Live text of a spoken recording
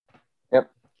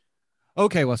Yep.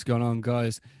 Okay, what's going on,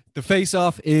 guys? The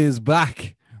face-off is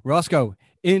back. Roscoe,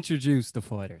 introduce the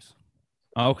fighters.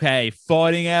 Okay,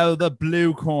 fighting out of the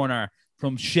blue corner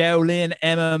from Shaolin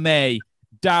MMA,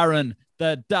 Darren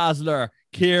the Dazzler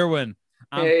Kirwan.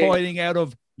 And Hey. fighting out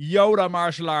of Yoda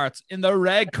Martial Arts in the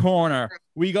red corner,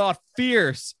 we got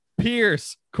Fierce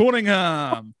Pierce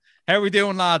Cunningham. How are we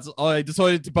doing, lads? I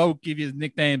decided to both give you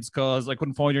nicknames because I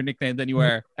couldn't find your nicknames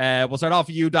anywhere. We'll start off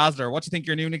with you, Dazzler. What do you think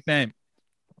your new nickname?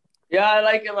 Yeah, I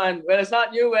like it, man. Well, it's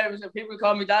not new. People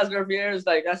call me Dazzler for years.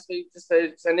 Like that's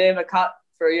just a name I caught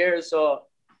for years. So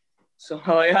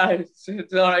yeah,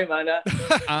 it's all right, man.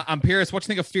 And Pierce, what do you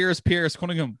think of Fierce Pierce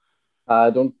Cunningham? I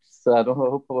don't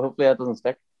hope. Hopefully that doesn't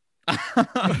stick.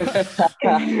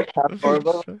 That's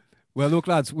horrible. Well, look,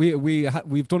 lads,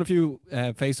 we've done a few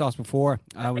face-offs before.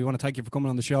 We want to thank you for coming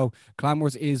on the show. Clan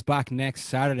Wars is back next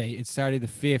Saturday. It's Saturday the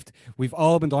 5th. We've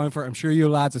all been down for it. I'm sure you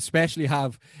lads especially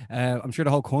have. I'm sure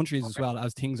the whole country is as well,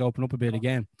 as things open up a bit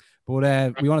again.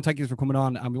 But we want to thank you for coming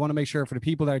on, and we want to make sure for the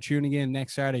people that are tuning in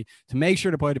next Saturday to make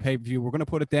sure to buy the pay-per-view. We're going to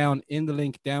put it down in the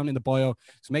link down in the bio,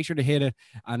 so make sure to hit it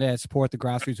and support the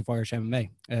grassroots of Irish MMA.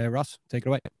 Ross, take it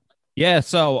away. Yeah,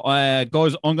 so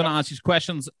guys, I'm gonna ask you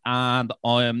questions, and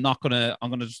I'm gonna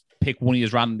just pick one of you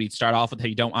randomly to start off with.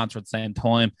 You don't answer at the same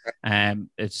time.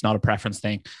 It's not a preference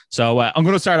thing. So I'm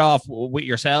gonna start off with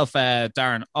yourself,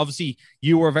 Darren. Obviously,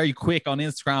 you were very quick on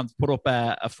Instagram to put up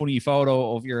a funny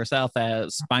photo of yourself,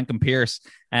 spanking Pierce.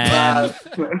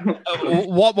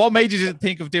 What made you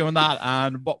think of doing that,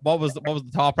 and what was the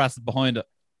thought process behind it?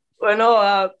 Well,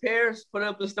 no, Pierce put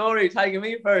up the story tagging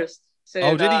me first.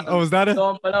 Saying, did he? Was that it?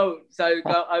 Don't put out. So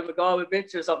I'm a Galway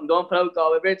bitch or something. Don't put out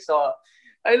Galway bitch. So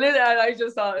I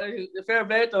just thought the fair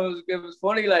play to him, it was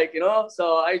funny, like, you know.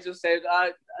 So I just said,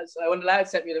 when the lad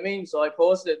sent me the meme, so I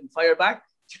posted it and fired back.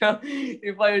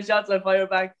 He fired shots, I fire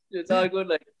back. It's all good,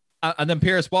 like. And then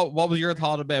Pierce, what was your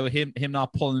thought about him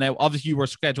not pulling out? Obviously, you were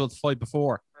scheduled to fight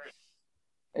before.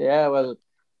 Yeah, well,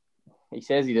 he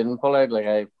says he didn't pull out.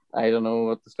 Like I don't know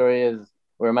what the story is.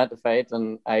 We were meant to fight,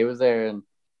 and I was there, and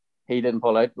he didn't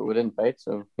pull out, but we didn't fight.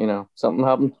 So, you know, something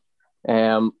happened.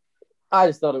 I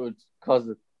just thought it would cause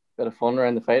a bit of fun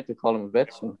around the fight to call him a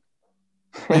bitch. And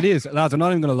It is, lads. I'm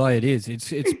not even going to lie. It is.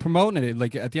 It's promoting it.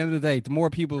 Like, at the end of the day, the more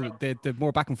people, the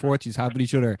more back and forth you have with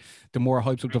each other, the more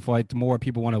hypes up the fight, the more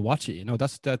people want to watch it. You know,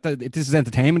 this is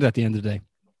entertainment at the end of the day.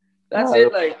 That's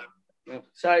it, like.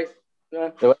 Sorry.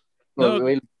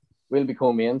 We'll be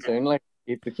coming in soon. Like,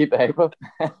 keep the hype up.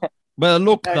 Well,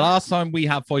 look, the last time we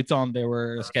had fights on, they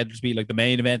were scheduled to be like the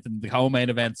main event and the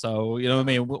co-main event. So, you know what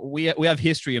I mean? We have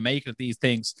history of making these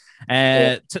things.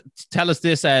 Tell us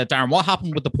this, Darren, what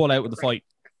happened with the pullout with the fight?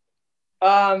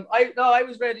 I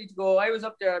was ready to go. I was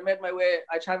up there. I made my way.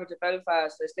 I traveled to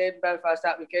Belfast. I stayed in Belfast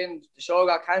that weekend. The show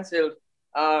got cancelled.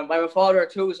 I'm a father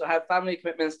too, so I had family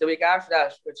commitments the week after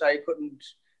that, which I couldn't.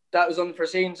 That was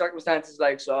unforeseen circumstances.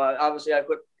 Like, so obviously I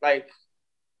could, like,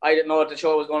 I didn't know that the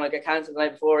show was going to get cancelled the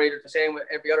night before either. The same with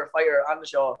every other fighter on the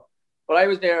show. But I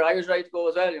was there. I was ready to go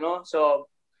as well, you know. So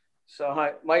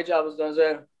my job was done as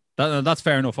well. That's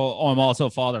fair enough. I'm also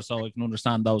a father, so I can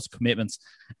understand those commitments.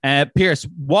 Pierce,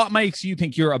 what makes you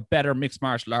think you're a better mixed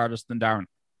martial artist than Darren?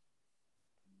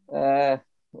 I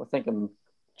think I'm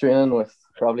training with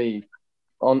probably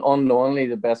unknowingly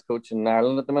the best coach in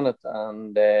Ireland at the minute,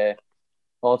 and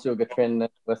also got trained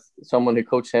with someone who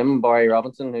coached him, Barry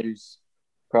Robinson, who's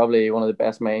probably one of the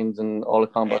best minds in all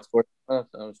of combat sports. I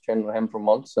was training with him for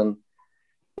months, and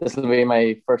this will be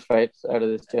my first fight out of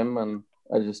this gym, and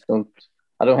I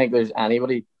don't think there's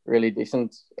anybody really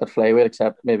decent at flyweight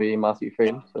except maybe Matthew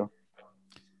Friel. So.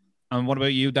 And what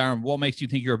about you, Darren? What makes you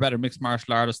think you're a better mixed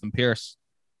martial artist than Pierce?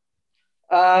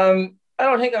 I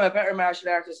don't think I'm a better martial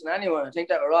artist than anyone. I think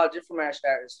that we're all different martial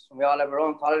artists, and we all have our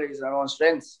own qualities and our own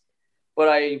strengths. But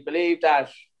I believe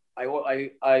that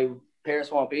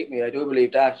Pierce won't beat me. I do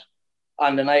believe that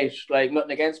on the night. Like, nothing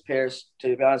against Pierce,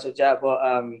 to be honest with you, but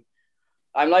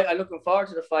I'm looking forward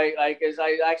to the fight. Like, as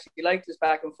I actually like this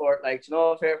back and forth. Like, you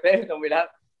know, fair play, and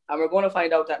we're going to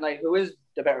find out that night who is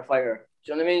the better fighter.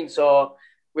 Do you know what I mean? So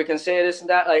we can say this and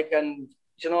that, like, and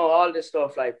you know, all this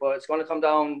stuff, like, but it's going to come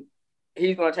down.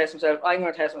 He's going to test himself. I'm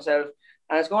going to test myself.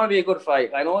 And it's going to be a good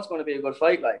fight. I know it's going to be a good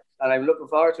fight, like, and I'm looking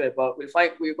forward to it. But we're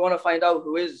going to find out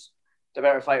who is the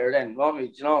better fighter then, won't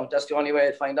we? You know, that's the only way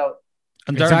to find out.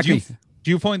 And Darren, exactly.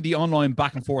 Do you find the online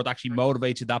back and forth actually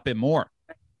motivates you that bit more?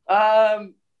 Yeah.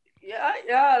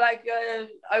 Like,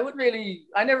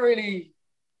 I never really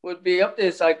would be up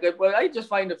this. Like, but I just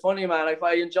find it funny, man. Like,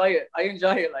 I enjoy it.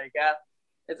 Like,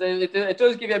 it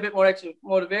does give you a bit more extra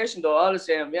motivation, though. All the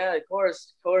same, yeah, of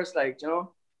course, like, you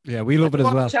know. Yeah, we love it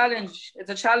as well. Challenge. It's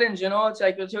a challenge, you know. It's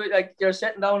like you're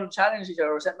sitting down and challenge each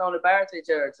other, or sitting down a bar to each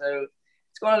other. So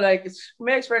it's gonna like it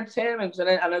makes for entertainment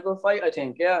and a good fight, I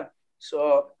think. Yeah.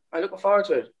 So I'm looking forward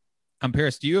to it. And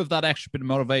Pierce, do you have that extra bit of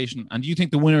motivation? And do you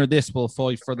think the winner of this will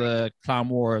fight for the Clan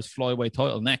Wars flyweight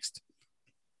title next?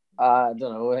 I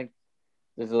don't know. I think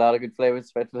there's a lot of good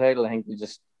flyweights fight for the title. I think you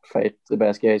just fight the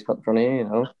best guys put in front of you. You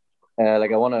know,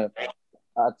 like I want to.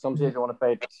 At some stage, I want to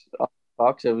fight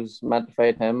Fox. I was meant to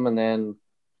fight him, and then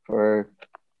for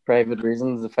private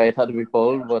reasons, the fight had to be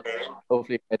pulled. But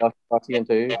hopefully, fight Fox again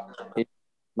too. He's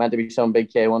meant to be some big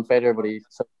K1 fighter, but he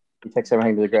takes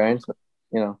everything to the ground. So,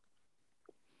 you know.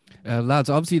 Lads,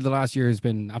 obviously the last year has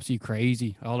been absolutely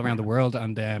crazy all around the world,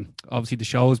 and obviously the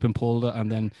show has been pulled,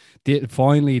 and then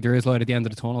finally there is light at the end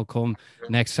of the tunnel come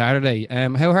next Saturday.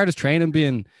 How hard has training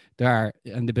been there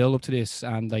and the build up to this,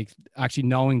 and like actually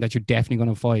knowing that you're definitely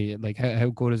going to fight? Like how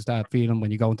good is that feeling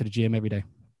when you go into the gym every day?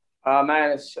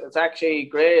 Man, it's actually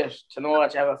great to know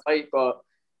that you have a fight, but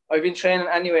I've been training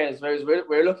anyways.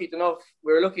 We're lucky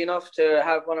enough to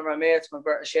have one of our mates,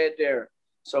 McBurton Shed, there.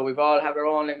 So we've all have our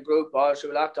own little group all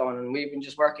through lockdown, and we've been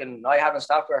just working. I haven't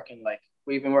stopped working. Like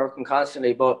we've been working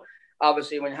constantly. But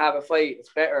obviously, when you have a fight,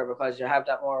 it's better because you have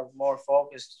that more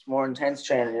focused, more intense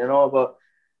training. You know. But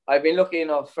I've been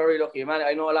very lucky, man.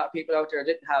 I know a lot of people out there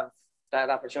didn't have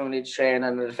that opportunity to train,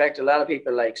 and it affected a lot of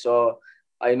people. Like so,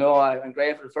 I know I'm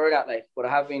grateful for that. Like, but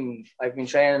I've been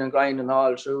training and grinding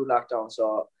all through lockdown.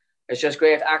 So it's just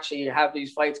great to actually have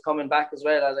these fights coming back as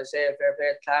well. As I say, fair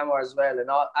play to Clan Wars as well, and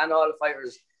all the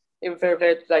fighters. Even fair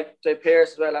play to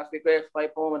Pierce as well. Have to be great for my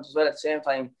opponent as well at the same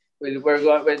time. We're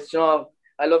going with, you know,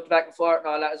 I love the back and forth and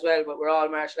all that as well, but we're all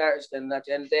martial artists, and at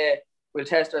the end of the day, we'll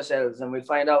test ourselves and we'll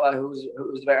find out who's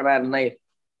the better man tonight.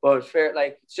 But fair,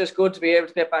 like, it's just good to be able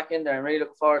to get back in there and really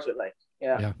look forward to it. Like,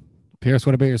 yeah. Pierce,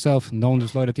 what about yourself? Knowing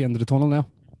there's light at the end of the tunnel now?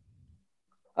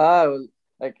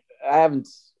 Like I haven't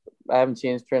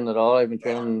changed training at all. I've been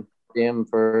training the game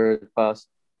for the past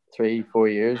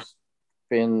 3-4 years.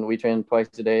 We train twice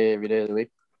a day, every day of the week.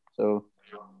 So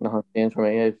nothing changed for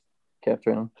me. I've kept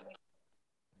training.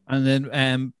 And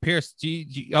then, Pierce,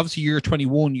 obviously you're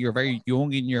 21. You're very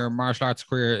young in your martial arts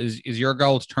career. Is your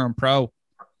goal to turn pro?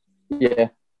 Yeah,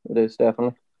 it is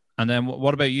definitely. And then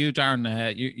what about you,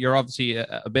 Darren? You're obviously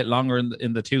a bit longer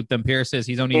in the tooth than Pierce is.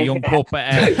 He's only a young pup. Do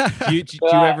you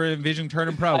ever envision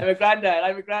turning pro? I'm a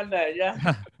granddad,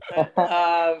 yeah.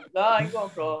 No, I'm going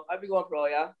pro. I'll be going pro,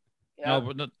 yeah.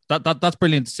 No, but that's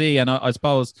brilliant to see. And I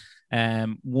suppose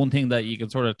one thing that you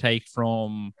can sort of take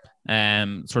from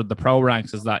sort of the pro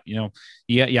ranks is that, you know,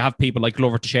 you have people like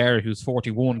Glover Teixeira, who's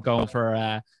 41, going for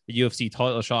a UFC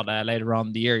title shot later on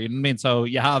in the year. You know what I mean? So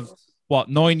you have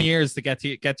 9 years to get to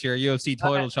your UFC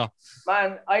title shot.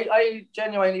 Man, I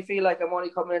genuinely feel like I'm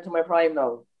only coming into my prime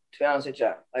now, to be honest with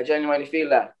you. I genuinely feel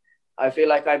that. I feel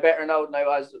like I'm better now than I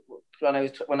was when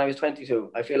I was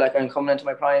 22. I feel like I'm coming into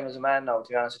my prime as a man now, to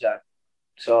be honest with you.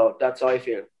 So that's how I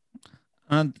feel.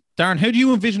 And Darren, how do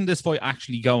you envision this fight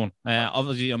actually going?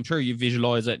 Obviously, I'm sure you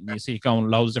visualize it and you see it going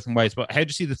loads of different ways, but how do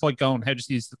you see the fight going? How do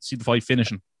you see the fight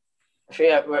finishing?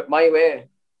 Yeah, my way.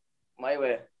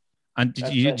 And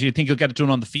do you think you'll get it done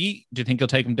on the feet? Do you think you'll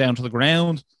take him down to the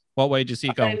ground? What way do you see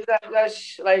it going?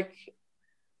 That's like,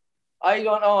 I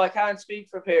don't know. I can't speak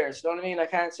for Pierce. You know what I mean? I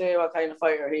can't say what kind of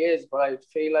fighter he is, but I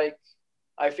feel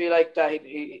like that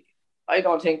I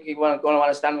don't think he's going to want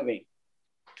to stand with me,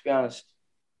 to be honest.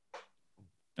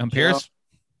 And Pierce?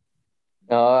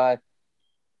 No,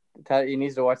 he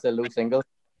needs to watch the low single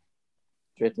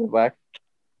straight to the back.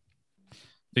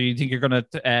 Do you think you're going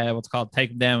to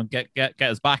take him down and get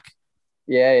his back?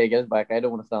 Yeah, get his back. I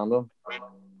don't want to stand him.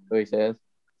 So he says.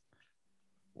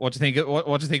 What do you think?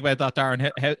 What do you think about that, Darren?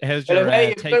 How's your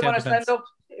if you don't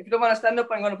want to stand up,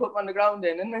 I'm going to put him on the ground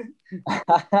then, isn't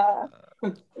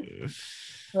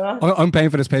it? I'm paying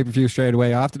for this pay-per-view straight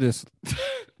away after this.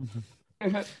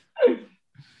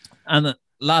 And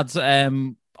lads,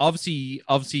 obviously,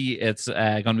 it's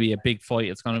going to be a big fight.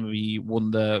 It's going to be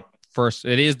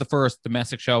it is the first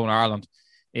domestic show in Ireland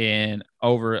in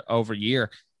over a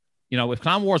year. You know, if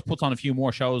Clan Wars puts on a few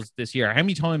more shows this year, how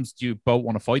many times do you both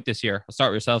want to fight this year? I'll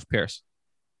start with yourself, Pierce.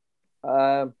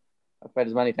 I fight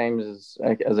as many times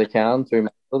as I can through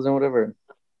medicals and whatever.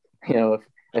 You know,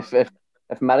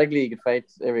 if medically you could fight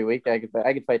every week, I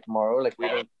could fight tomorrow. Like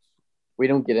we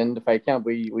don't get into fight camp.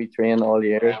 We train all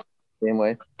year same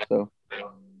way. So.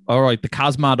 All right, the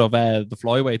Kazmad of the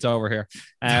flyweights over here.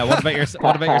 What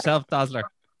about yourself, Dazzler?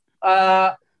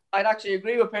 I'd actually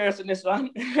agree with Pierce on this one.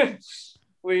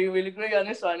 We'll agree on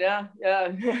this one, yeah.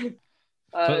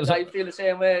 I feel the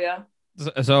same way, yeah.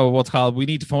 So what's called? We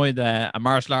need to find a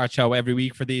martial arts show every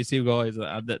week for these two guys,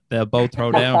 and they'll both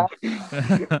throw down.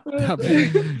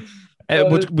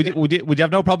 Would you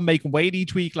have no problem making weight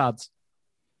each week, lads?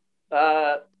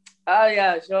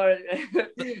 Yeah, sure.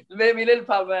 It made me a little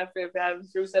problem if we have a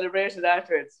few celebrations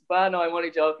afterwards. But no, I'm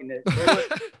only joking.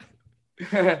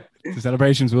 The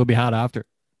celebrations will be had after.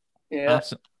 Yeah,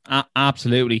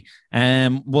 absolutely.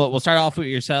 We'll start off with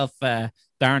yourself,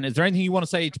 Darren. Is there anything you want to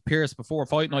say to Pierce before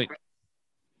fight night?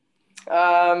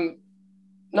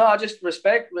 No, just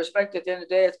respect. Respect at the end of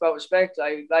the day, it's about respect.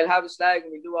 I'll have a slag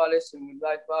and we do all this and we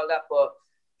like all that, but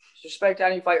respect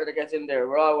any fighter that gets in there.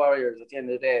 We're all warriors at the end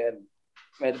of the day, and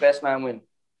may the best man win.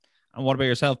 And what about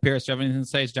yourself, Pierce? Do you have anything to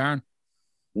say to Darren?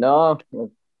 No,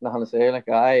 nothing to say. Like,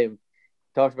 I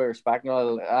talked about respect and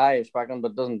all. I respect them,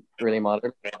 but it doesn't really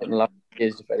matter. Getting a lot of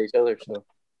kids to fight each other, so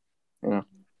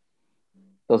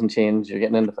doesn't change. You're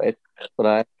getting in the fight, but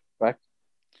I respect.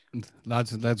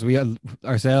 Lads, we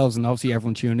ourselves and obviously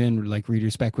everyone tuning in, like, really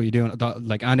respect what you're doing,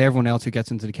 like, and everyone else who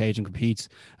gets into the cage and competes,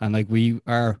 and like, we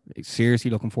are seriously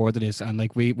looking forward to this, and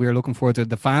like, we're looking forward to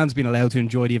the fans being allowed to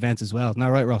enjoy the events as well. Isn't that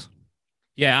right, Ross?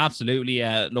 Yeah, absolutely.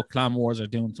 Look, Clan Wars are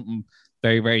doing something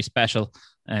very, very special,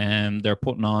 and they're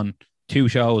putting on 2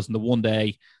 shows in the one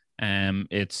day.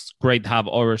 It's great to have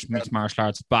Irish mixed martial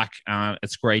arts back.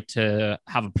 It's great to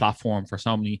have a platform for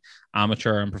so many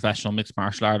amateur and professional mixed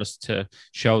martial artists to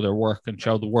show their work and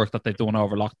show the work that they've done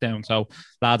over lockdown. So,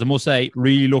 lads, I must say,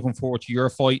 really looking forward to your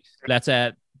fight. Let's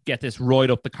get this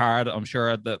right up the card. I'm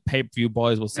sure the pay-per-view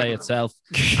boys will say itself.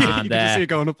 And see it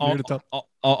going up near the top.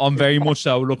 I'm very much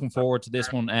so looking forward to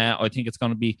this one. I think it's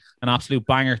going to be an absolute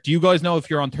banger. Do you guys know if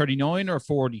you're on 39 or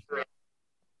 40?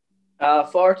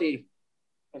 40.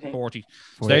 40.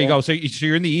 So there you go. So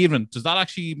you're in the evening. Does that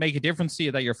actually make a difference to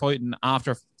you that you're fighting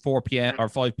after 4 p.m. or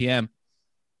 5 p.m.?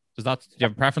 Do you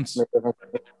have a preference?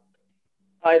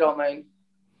 I don't mind.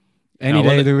 Any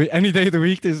day of the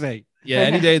week, they say. Yeah,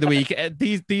 any day of the week.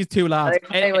 These two lads.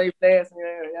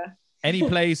 Any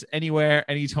place,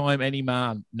 anywhere, anytime, any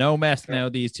man. No mess now,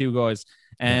 these two guys.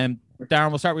 Darren,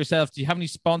 we'll start with yourself. Do you have any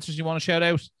sponsors you want to shout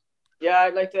out? Yeah,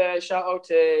 I'd like to shout out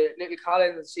to Little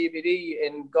Collins CBD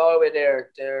in Galway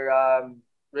there. They're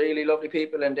really lovely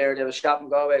people in there. They have a shop in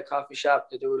Galway, a coffee shop.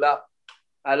 They do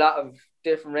a lot of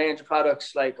different range of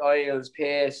products like oils,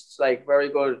 pastes, like very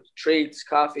good treats,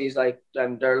 coffees,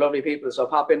 and they're lovely people. So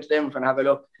pop into them and have a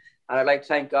look. And I'd like to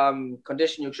thank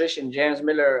Condition Nutrition, James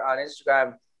Miller on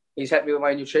Instagram. He's helped me with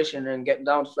my nutrition and getting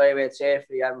down to flyweight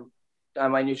safely and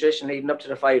my nutrition leading up to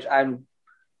the fight and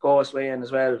post weigh-in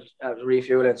as well,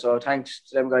 refueling. So thanks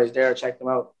to them guys there. Check them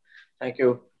out. Thank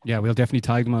you. Yeah, we'll definitely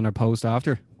tag them on our post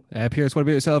after. Pierce, what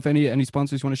about yourself? Any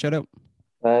sponsors you want to shout out?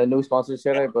 No sponsors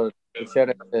shout out, but shout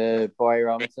out to Boy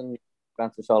Robinson,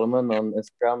 Spencer Solomon on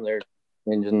Instagram. They're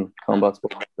Engine Combat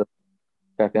Sports.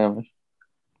 Check them out.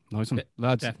 Nice one,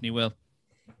 lads. Definitely will.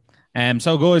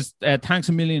 So guys, thanks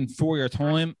a million for your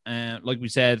time. Like we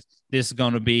said, this is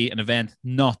going to be an event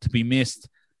not to be missed.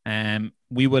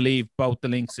 We will leave both the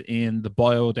links in the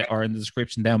bio or in the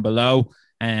description down below.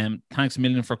 Thanks a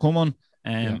million for coming.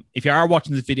 If you are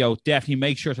watching this video, definitely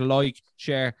make sure to like,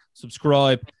 share,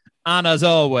 subscribe, and as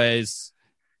always,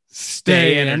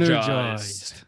 stay energized.